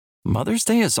Mother's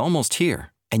Day is almost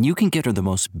here, and you can get her the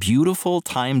most beautiful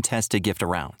time-tested gift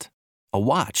around. A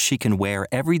watch she can wear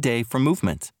every day from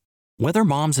Movement. Whether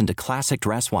mom's into classic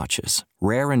dress watches,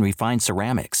 rare and refined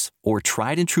ceramics, or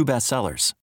tried and true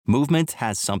bestsellers, Movement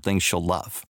has something she'll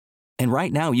love. And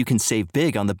right now you can save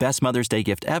big on the best Mother's Day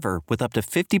gift ever with up to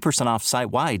 50% off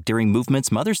site-wide during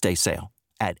Movement's Mother's Day sale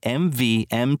at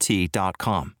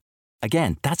MVMT.com.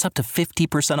 Again, that's up to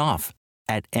 50% off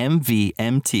at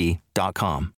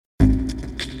MVMT.com.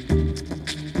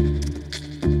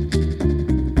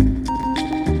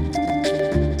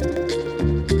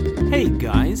 Hey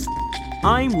guys,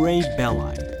 I'm Ray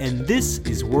Belli, and this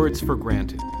is Words for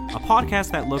Granted, a podcast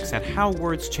that looks at how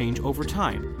words change over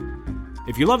time.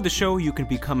 If you love the show, you can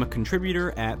become a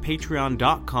contributor at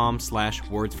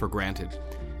patreon.com/wordsforgranted.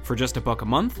 For just $1 a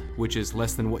month, which is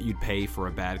less than what you'd pay for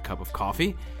a bad cup of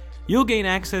coffee, you'll gain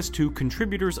access to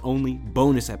contributors-only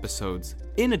bonus episodes,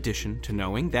 in addition to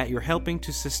knowing that you're helping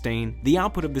to sustain the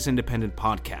output of this independent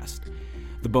podcast.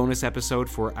 The bonus episode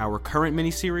for our current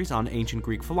miniseries on ancient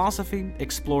Greek philosophy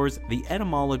explores the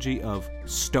etymology of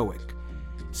Stoic.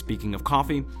 Speaking of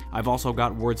coffee, I've also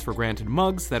got Words for Granted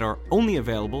mugs that are only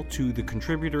available to the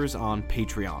contributors on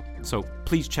Patreon, so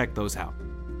please check those out.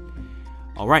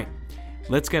 Alright,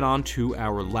 let's get on to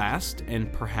our last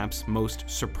and perhaps most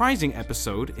surprising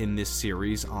episode in this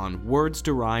series on words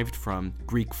derived from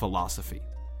Greek philosophy.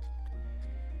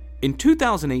 In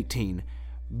 2018,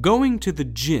 going to the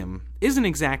gym isn't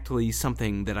exactly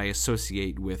something that I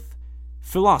associate with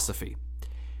philosophy.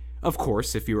 Of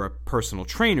course, if you're a personal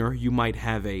trainer, you might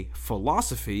have a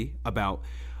philosophy about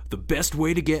the best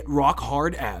way to get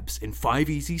rock-hard abs in 5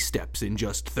 easy steps in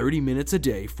just 30 minutes a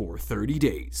day for 30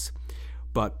 days.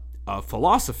 But a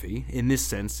philosophy, in this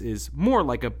sense, is more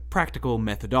like a practical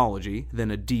methodology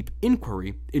than a deep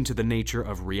inquiry into the nature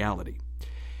of reality.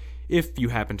 If you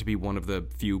happen to be one of the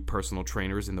few personal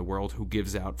trainers in the world who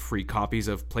gives out free copies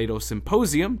of Plato's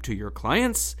Symposium to your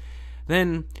clients,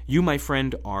 then you, my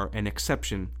friend, are an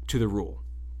exception to the rule.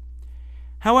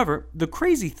 However, the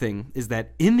crazy thing is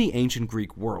that in the ancient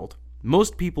Greek world,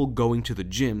 most people going to the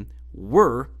gym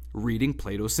were reading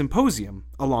Plato's Symposium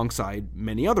alongside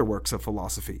many other works of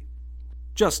philosophy.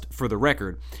 Just for the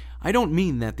record, I don't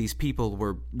mean that these people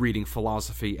were reading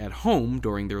philosophy at home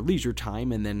during their leisure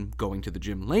time and then going to the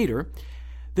gym later.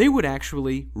 They would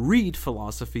actually read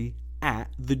philosophy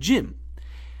at the gym.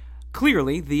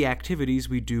 Clearly, the activities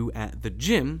we do at the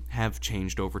gym have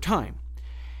changed over time.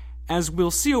 As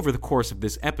we'll see over the course of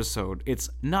this episode, it's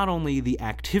not only the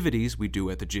activities we do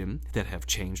at the gym that have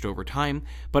changed over time,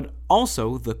 but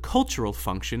also the cultural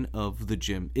function of the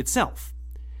gym itself.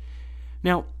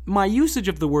 Now, my usage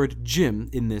of the word gym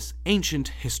in this ancient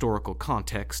historical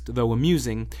context, though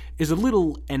amusing, is a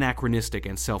little anachronistic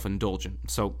and self-indulgent,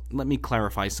 so let me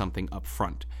clarify something up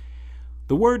front.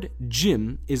 The word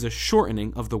gym is a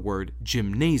shortening of the word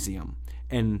gymnasium,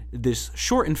 and this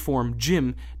shortened form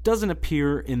gym doesn't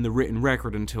appear in the written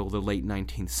record until the late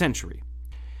 19th century.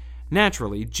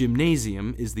 Naturally,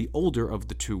 gymnasium is the older of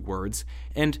the two words,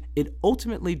 and it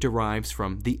ultimately derives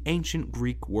from the ancient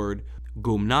Greek word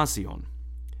gymnasion.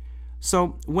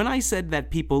 So, when I said that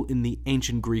people in the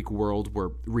ancient Greek world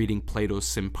were reading Plato's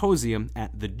Symposium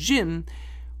at the gym,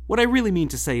 what I really mean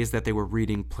to say is that they were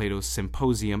reading Plato's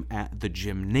Symposium at the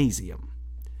gymnasium.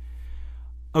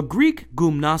 A Greek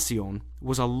gymnasion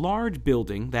was a large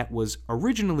building that was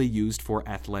originally used for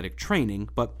athletic training,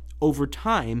 but over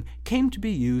time came to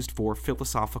be used for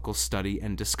philosophical study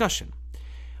and discussion.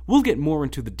 We'll get more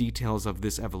into the details of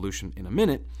this evolution in a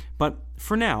minute, but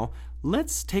for now,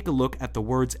 let's take a look at the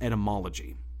word's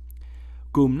etymology.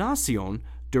 Gymnasion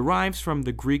derives from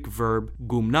the Greek verb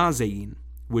gymnazein,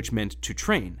 which meant to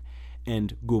train,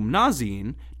 and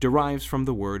gymnazein derives from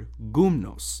the word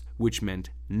gymnos, which meant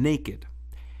naked.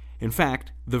 In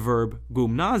fact, the verb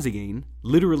gymnazein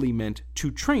literally meant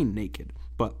to train naked,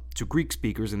 but to Greek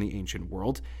speakers in the ancient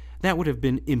world, that would have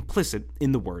been implicit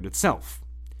in the word itself.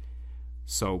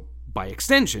 So, by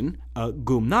extension, a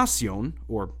gymnasion,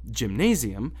 or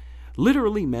gymnasium,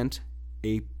 literally meant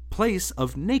a place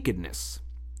of nakedness.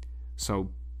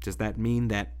 So, does that mean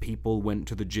that people went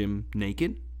to the gym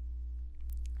naked?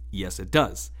 Yes, it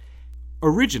does.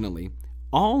 Originally,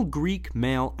 all Greek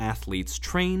male athletes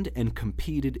trained and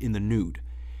competed in the nude.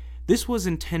 This was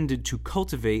intended to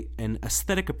cultivate an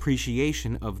aesthetic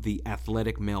appreciation of the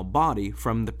athletic male body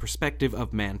from the perspective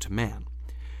of man to man.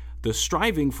 The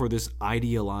striving for this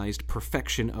idealized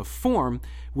perfection of form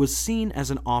was seen as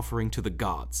an offering to the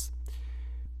gods.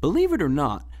 Believe it or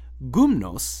not,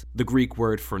 gymnos, the Greek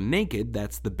word for naked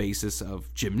that's the basis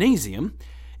of gymnasium,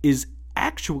 is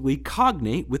actually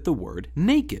cognate with the word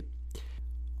naked.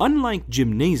 Unlike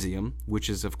gymnasium, which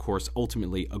is of course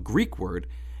ultimately a Greek word,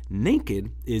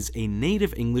 naked is a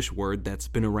native English word that's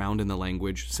been around in the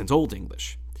language since Old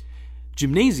English.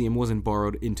 Gymnasium wasn't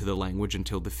borrowed into the language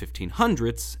until the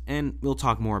 1500s, and we'll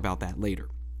talk more about that later.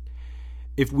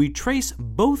 If we trace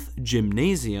both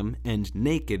gymnasium and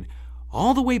naked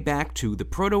all the way back to the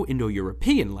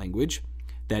Proto-Indo-European language,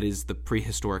 that is the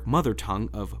prehistoric mother tongue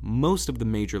of most of the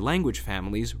major language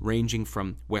families ranging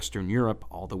from Western Europe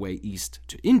all the way east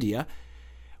to India,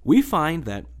 we find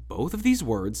that both of these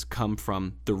words come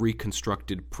from the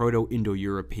reconstructed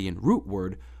Proto-Indo-European root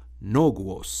word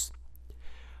nogwos.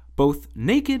 Both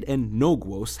naked and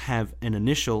nogwos have an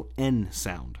initial N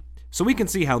sound, so we can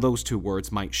see how those two words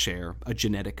might share a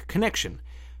genetic connection.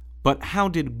 But how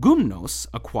did gumnos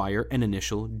acquire an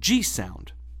initial G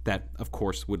sound? That, of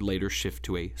course, would later shift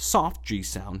to a soft G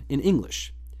sound in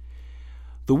English.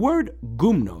 The word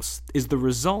gumnos is the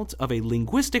result of a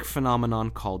linguistic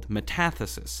phenomenon called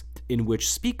metathesis, in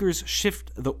which speakers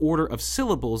shift the order of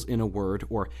syllables in a word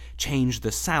or change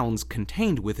the sounds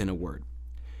contained within a word.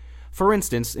 For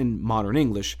instance, in modern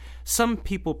English, some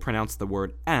people pronounce the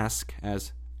word ask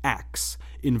as axe,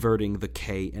 inverting the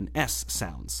K and S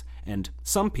sounds, and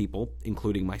some people,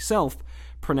 including myself,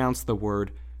 pronounce the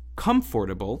word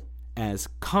comfortable as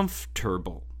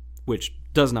comfortable, which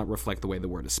does not reflect the way the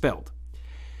word is spelled.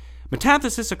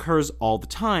 Metathesis occurs all the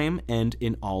time and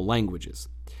in all languages.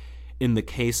 In the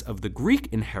case of the Greek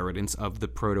inheritance of the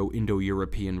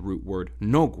Proto-Indo-European root word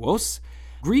nogwos,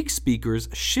 Greek speakers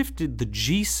shifted the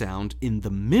G sound in the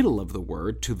middle of the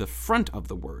word to the front of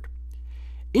the word.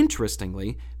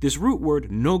 Interestingly, this root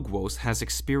word nogwos has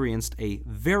experienced a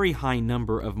very high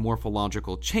number of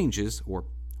morphological changes, or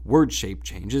word shape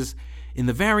changes, in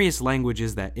the various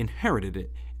languages that inherited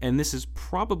it, and this is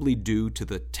probably due to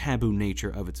the taboo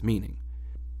nature of its meaning.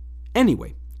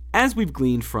 Anyway, as we've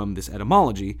gleaned from this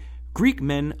etymology, Greek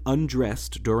men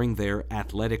undressed during their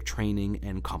athletic training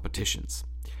and competitions.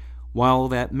 While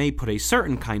that may put a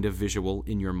certain kind of visual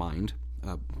in your mind,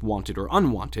 wanted or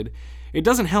unwanted, it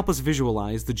doesn't help us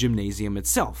visualize the gymnasium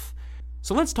itself.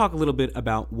 So let's talk a little bit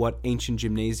about what ancient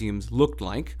gymnasiums looked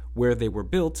like, where they were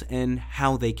built, and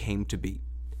how they came to be.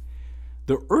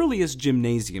 The earliest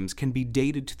gymnasiums can be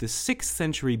dated to the 6th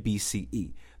century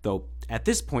BCE, though at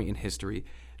this point in history,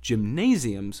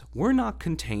 gymnasiums were not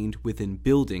contained within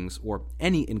buildings or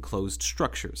any enclosed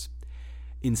structures.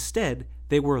 Instead,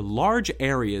 they were large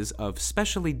areas of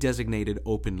specially designated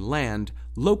open land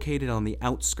located on the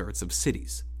outskirts of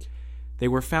cities. They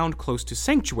were found close to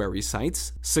sanctuary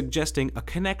sites, suggesting a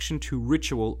connection to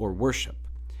ritual or worship.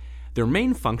 Their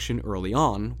main function early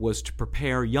on was to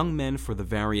prepare young men for the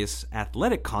various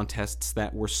athletic contests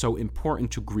that were so important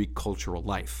to Greek cultural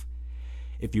life.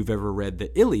 If you've ever read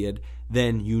the Iliad,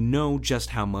 then you know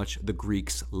just how much the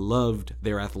Greeks loved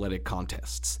their athletic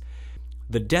contests.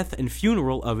 The death and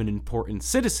funeral of an important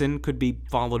citizen could be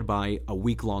followed by a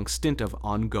week-long stint of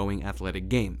ongoing athletic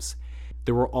games.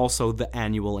 There were also the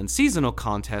annual and seasonal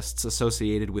contests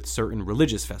associated with certain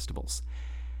religious festivals.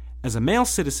 As a male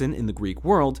citizen in the Greek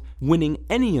world, winning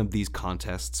any of these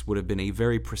contests would have been a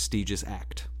very prestigious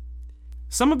act.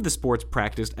 Some of the sports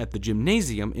practiced at the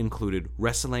gymnasium included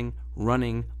wrestling,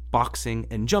 running, boxing,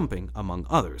 and jumping, among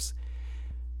others.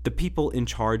 The people in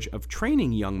charge of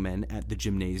training young men at the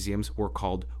gymnasiums were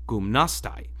called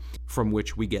gymnastai, from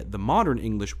which we get the modern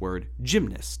English word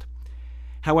gymnast.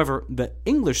 However, the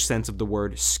English sense of the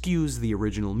word skews the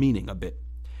original meaning a bit.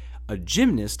 A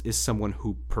gymnast is someone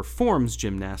who performs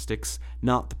gymnastics,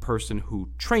 not the person who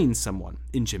trains someone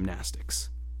in gymnastics.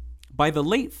 By the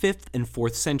late 5th and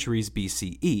 4th centuries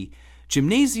BCE,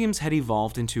 gymnasiums had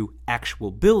evolved into actual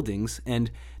buildings,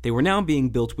 and they were now being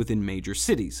built within major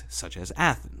cities, such as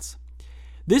Athens.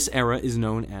 This era is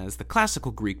known as the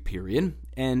Classical Greek period,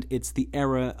 and it's the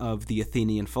era of the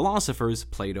Athenian philosophers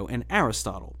Plato and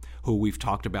Aristotle, who we've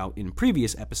talked about in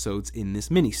previous episodes in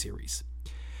this mini-series.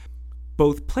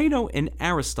 Both Plato and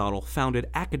Aristotle founded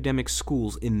academic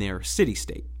schools in their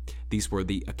city-state. These were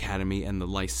the Academy and the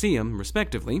Lyceum,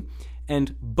 respectively,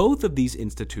 and both of these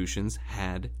institutions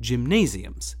had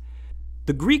gymnasiums.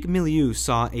 The Greek milieu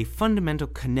saw a fundamental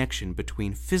connection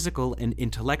between physical and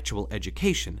intellectual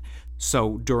education,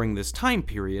 so during this time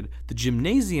period, the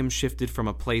gymnasium shifted from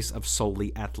a place of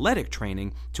solely athletic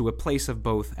training to a place of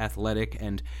both athletic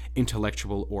and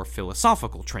intellectual or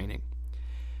philosophical training.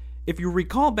 If you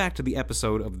recall back to the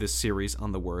episode of this series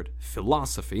on the word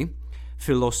philosophy,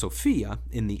 philosophia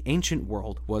in the ancient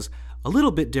world was a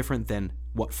little bit different than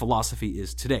what philosophy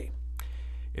is today.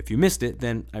 If you missed it,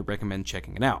 then I recommend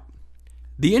checking it out.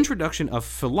 The introduction of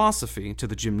philosophy to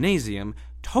the gymnasium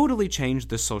totally changed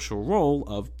the social role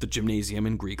of the gymnasium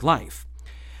in Greek life.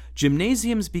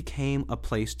 gymnasiums became a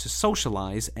place to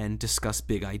socialize and discuss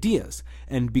big ideas,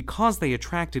 and because they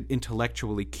attracted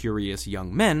intellectually curious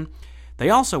young men, they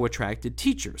also attracted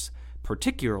teachers,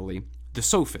 particularly the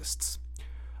sophists.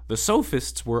 The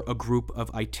sophists were a group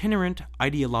of itinerant,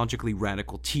 ideologically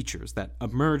radical teachers that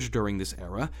emerged during this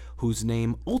era, whose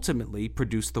name ultimately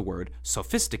produced the word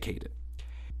sophisticated.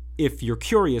 If you're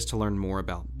curious to learn more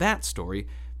about that story,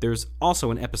 there's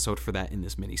also an episode for that in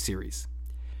this mini-series.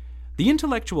 The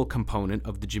intellectual component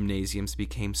of the gymnasiums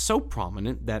became so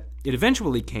prominent that it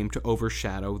eventually came to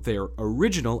overshadow their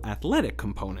original athletic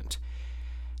component.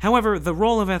 However, the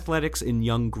role of athletics in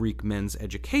young Greek men's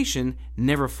education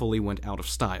never fully went out of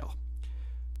style.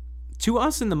 To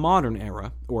us in the modern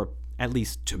era, or at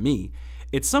least to me,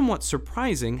 it's somewhat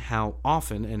surprising how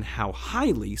often and how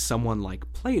highly someone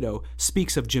like Plato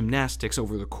speaks of gymnastics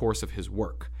over the course of his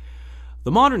work.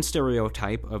 The modern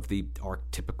stereotype of the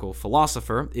archetypical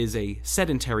philosopher is a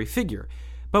sedentary figure,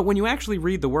 but when you actually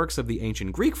read the works of the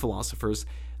ancient Greek philosophers,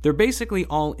 they're basically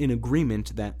all in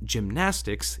agreement that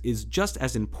gymnastics is just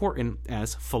as important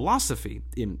as philosophy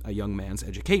in a young man's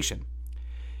education.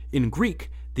 In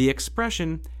Greek, the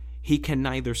expression, "he can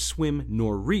neither swim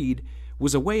nor read,"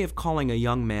 was a way of calling a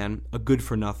young man a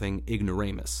good-for-nothing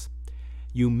ignoramus.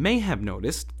 You may have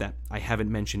noticed that I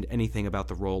haven't mentioned anything about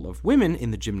the role of women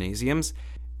in the gymnasiums,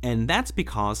 and that's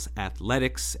because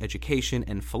athletics, education,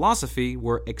 and philosophy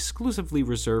were exclusively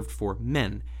reserved for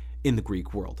men in the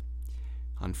Greek world.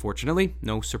 Unfortunately,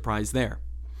 no surprise there.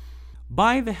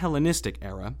 By the Hellenistic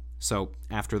era, so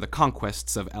after the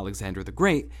conquests of Alexander the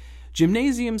Great,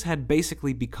 gymnasiums had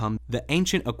basically become the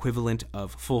ancient equivalent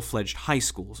of full-fledged high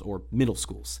schools or middle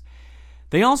schools.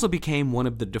 They also became one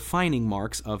of the defining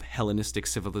marks of Hellenistic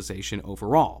civilization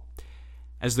overall.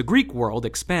 As the Greek world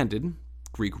expanded,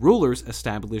 Greek rulers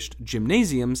established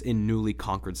gymnasiums in newly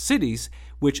conquered cities,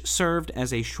 which served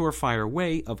as a surefire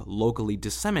way of locally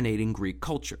disseminating Greek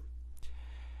culture.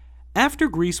 After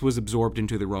Greece was absorbed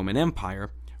into the Roman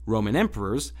Empire, Roman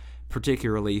emperors,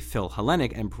 particularly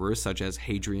Philhellenic emperors such as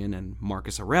Hadrian and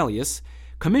Marcus Aurelius,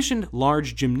 commissioned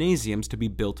large gymnasiums to be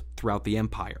built throughout the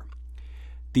empire.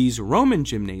 These Roman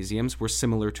gymnasiums were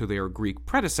similar to their Greek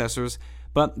predecessors,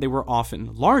 but they were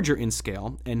often larger in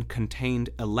scale and contained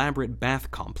elaborate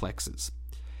bath complexes.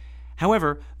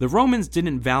 However, the Romans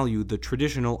didn't value the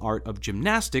traditional art of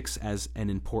gymnastics as an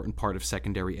important part of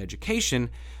secondary education,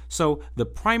 so the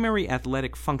primary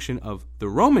athletic function of the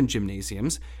Roman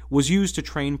gymnasiums was used to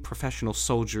train professional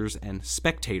soldiers and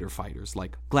spectator fighters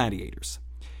like gladiators.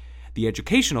 The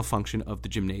educational function of the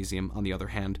gymnasium, on the other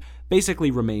hand,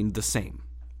 basically remained the same.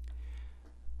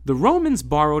 The Romans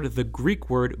borrowed the Greek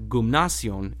word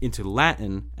gymnasion into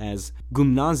Latin as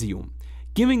gymnasium,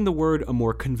 giving the word a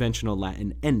more conventional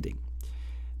Latin ending.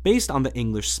 Based on the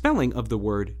English spelling of the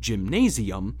word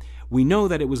gymnasium, we know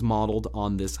that it was modeled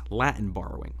on this Latin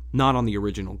borrowing, not on the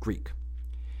original Greek.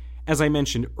 As I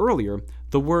mentioned earlier,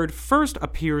 the word first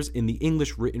appears in the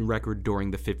English written record during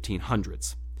the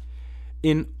 1500s.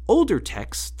 In older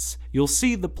texts, you'll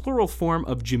see the plural form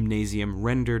of gymnasium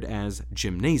rendered as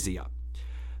gymnasia.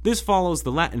 This follows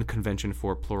the Latin convention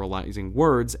for pluralizing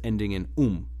words ending in .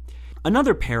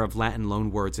 Another pair of Latin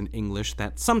loanwords in English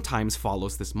that sometimes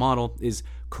follows this model is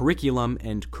curriculum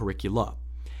and curricula.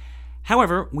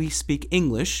 However, we speak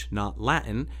English, not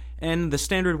Latin, and the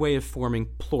standard way of forming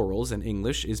plurals in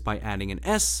English is by adding an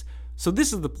S, so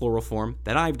this is the plural form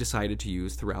that I've decided to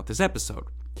use throughout this episode.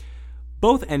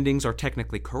 Both endings are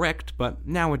technically correct, but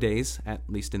nowadays, at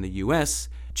least in the US,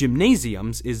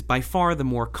 gymnasiums is by far the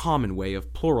more common way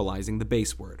of pluralizing the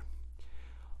base word.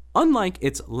 Unlike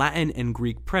its Latin and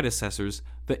Greek predecessors,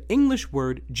 the English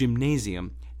word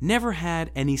gymnasium never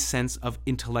had any sense of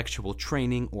intellectual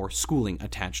training or schooling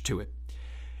attached to it.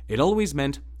 It always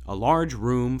meant a large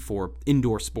room for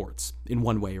indoor sports, in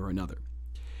one way or another.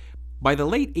 By the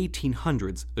late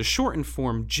 1800s, the shortened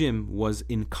form gym was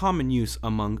in common use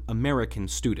among American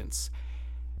students.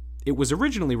 It was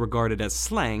originally regarded as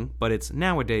slang, but it's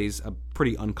nowadays a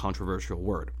pretty uncontroversial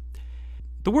word.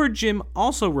 The word gym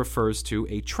also refers to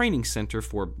a training center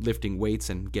for lifting weights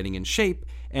and getting in shape,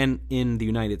 and in the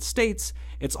United States,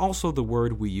 it's also the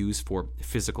word we use for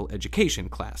physical education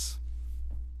class.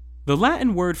 The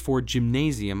Latin word for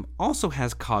gymnasium also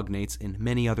has cognates in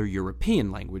many other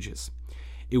European languages.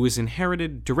 It was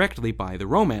inherited directly by the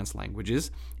Romance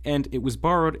languages, and it was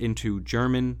borrowed into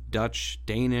German, Dutch,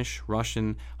 Danish,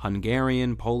 Russian,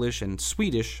 Hungarian, Polish, and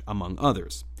Swedish, among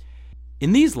others.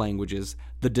 In these languages,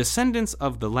 the descendants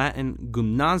of the Latin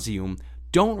gymnasium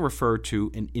don't refer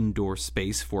to an indoor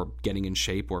space for getting in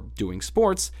shape or doing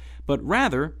sports, but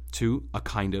rather to a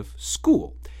kind of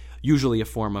school, usually a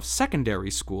form of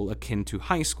secondary school akin to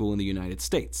high school in the United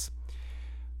States.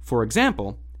 For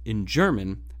example, in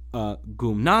German, a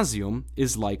Gymnasium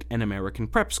is like an American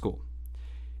prep school.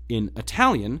 In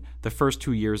Italian, the first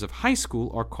 2 years of high school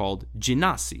are called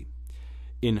gimnasi.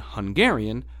 In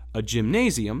Hungarian, a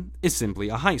gymnasium is simply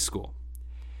a high school.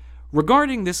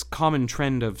 Regarding this common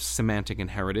trend of semantic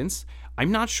inheritance,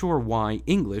 I'm not sure why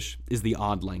English is the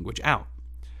odd language out.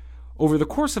 Over the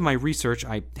course of my research,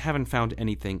 I haven't found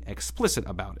anything explicit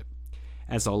about it.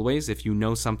 As always, if you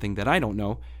know something that I don't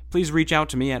know, please reach out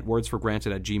to me at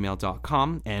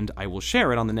wordsforgranted@gmail.com, and I will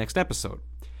share it on the next episode.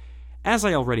 As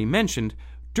I already mentioned,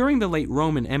 during the late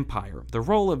Roman Empire, the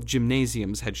role of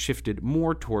gymnasiums had shifted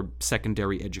more toward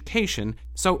secondary education,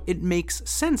 so it makes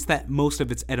sense that most of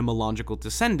its etymological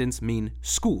descendants mean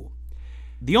school.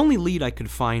 The only lead I could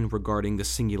find regarding the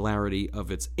singularity of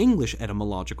its English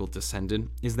etymological descendant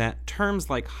is that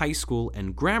terms like high school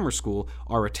and grammar school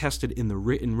are attested in the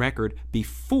written record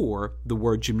before the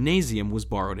word gymnasium was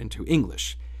borrowed into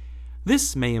English.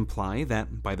 This may imply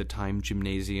that by the time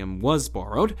gymnasium was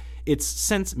borrowed, its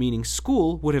sense meaning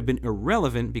school would have been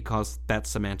irrelevant because that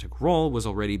semantic role was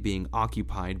already being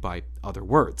occupied by other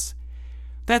words.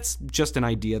 That's just an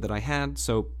idea that I had,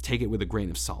 so take it with a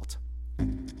grain of salt.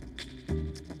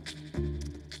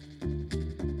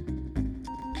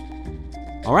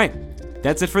 Alright,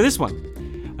 that's it for this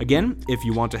one. Again, if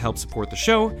you want to help support the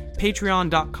show,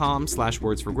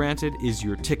 patreon.com/wordsforgranted is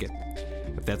your ticket.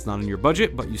 If that's not in your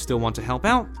budget, but you still want to help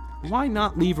out, why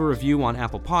not leave a review on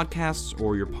Apple Podcasts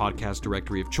or your podcast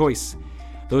directory of choice?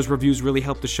 Those reviews really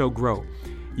help the show grow.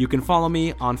 You can follow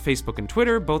me on Facebook and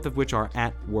Twitter, both of which are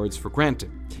 @wordsforgranted.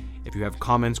 If you have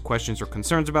comments, questions, or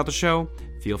concerns about the show,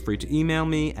 feel free to email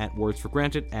me at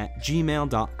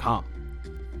wordsforgranted@gmail.com.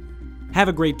 Have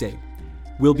a great day.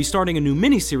 We'll be starting a new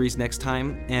mini-series next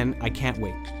time, and I can't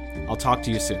wait. I'll talk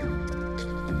to you soon.